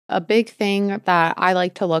a big thing that I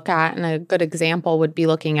like to look at, and a good example would be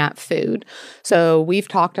looking at food. So we've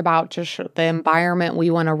talked about just the environment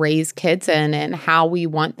we want to raise kids in and how we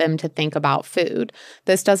want them to think about food.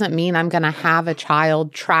 This doesn't mean I'm going to have a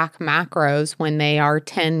child track macros when they are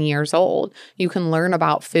 10 years old. You can learn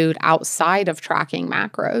about food outside of tracking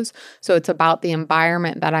macros. So it's about the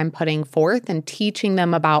environment that I'm putting forth and teaching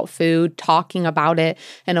them about food, talking about it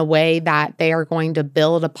in a way that they are going to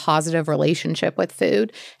build a positive relationship with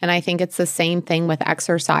food. And I think it's the same thing with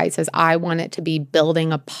exercise, as I want it to be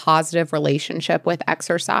building a positive relationship with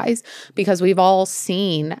exercise, because we've all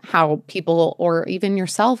seen how people, or even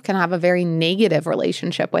yourself, can have a very negative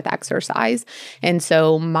relationship with exercise. And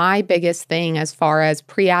so my biggest thing as far as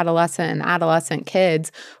pre-adolescent and adolescent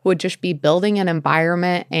kids would just be building an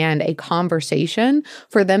environment and a conversation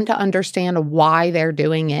for them to understand why they're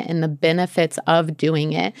doing it and the benefits of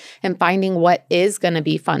doing it, and finding what is going to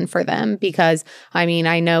be fun for them. Because I mean,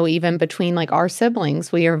 I know even between like our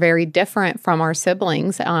siblings, we are very different from our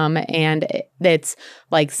siblings. And it's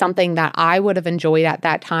like something that I would have enjoyed at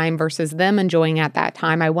that time versus them enjoying at that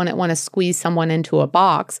time. I wouldn't want to squeeze someone into a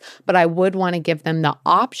box, but I would want to give them the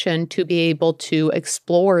option to be able to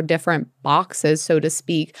explore different boxes, so to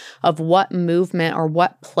speak, of what movement or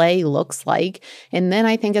what play looks like. And then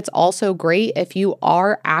I think it's also great if you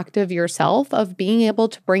are active yourself, of being able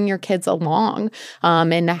to bring your kids along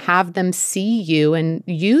and to have them see you and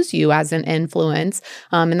use you as an influence.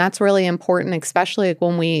 And that's really important, especially like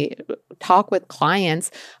when we talk with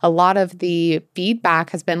clients. A lot of the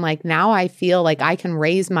feedback has been like, now I feel like I can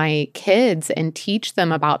raise my kids and teach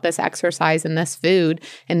them about this exercise and this food,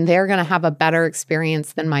 and they're going to have a better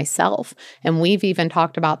experience than myself. And we've even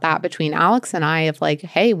talked about that between Alex and I, of like,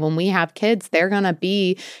 hey, when we have kids, they're going to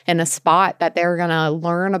be in a spot that they're going to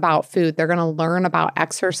learn about food. They're going to learn about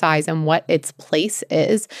exercise and what its place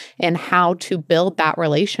is and how to build that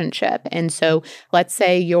relationship. And so let's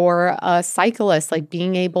say you're a cyclist, like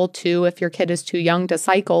being able to, if your kid is too young to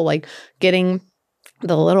cycle, like getting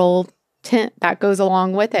the little tent that goes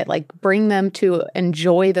along with it, like bring them to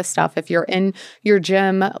enjoy the stuff. If you're in your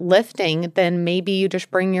gym lifting, then maybe you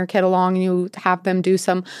just bring your kid along and you have them do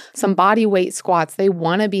some body weight squats. They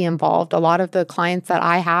want to be involved. A lot of the clients that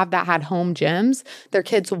I have that had home gyms, their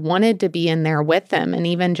kids wanted to be in there with them. And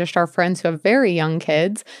even just our friends who have very young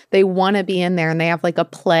kids, they want to be in there, and they have like a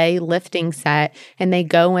play lifting set, and they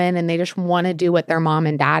go in and they just want to do what their mom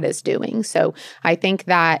and dad is doing. So I think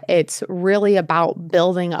that it's really about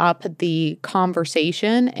building up the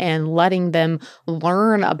conversation and letting them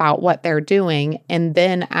learn about what they're doing. And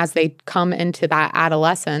then as they come into that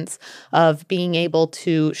adolescence, of being able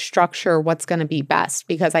to structure what's going to be best.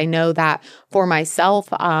 Because I know that for myself,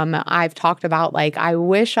 I've talked about like, I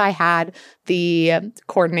wish I had the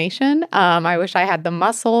coordination. I wish I had the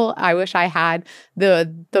muscle. I wish I had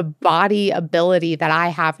the body ability that I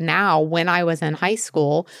have now when I was in high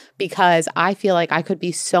school, because I feel like I could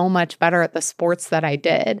be so much better at the sports that I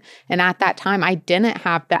did. And at that time, I didn't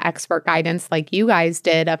have the expert guidance like you guys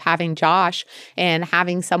did, of having Josh and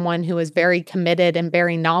having someone who was very committed and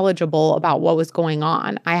very knowledgeable about what was going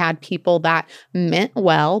on. I had people that meant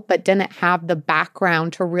well, but didn't have the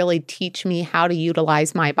background to really teach me how to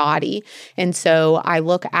utilize my body. And so I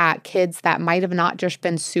look at kids that might have not just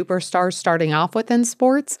been superstars starting off within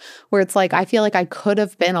sports, where it's like, I feel like I could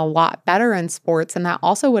have been a lot better in sports. And that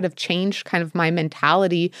also would have changed kind of my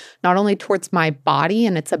mentality, not only towards my body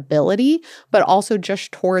and its ability, but also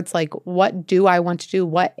just towards like, what do I want to do?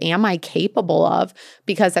 What am I capable of?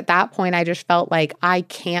 Because at that point, I just felt like I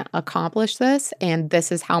can't accomplish this, and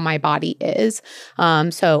this is how my body is.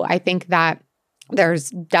 So I think that there's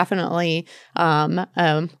definitely,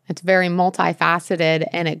 it's very multifaceted,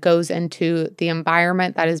 and it goes into the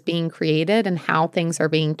environment that is being created and how things are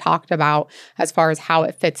being talked about as far as how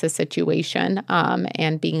it fits a situation,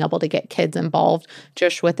 and being able to get kids involved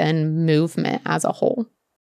just within movement as a whole.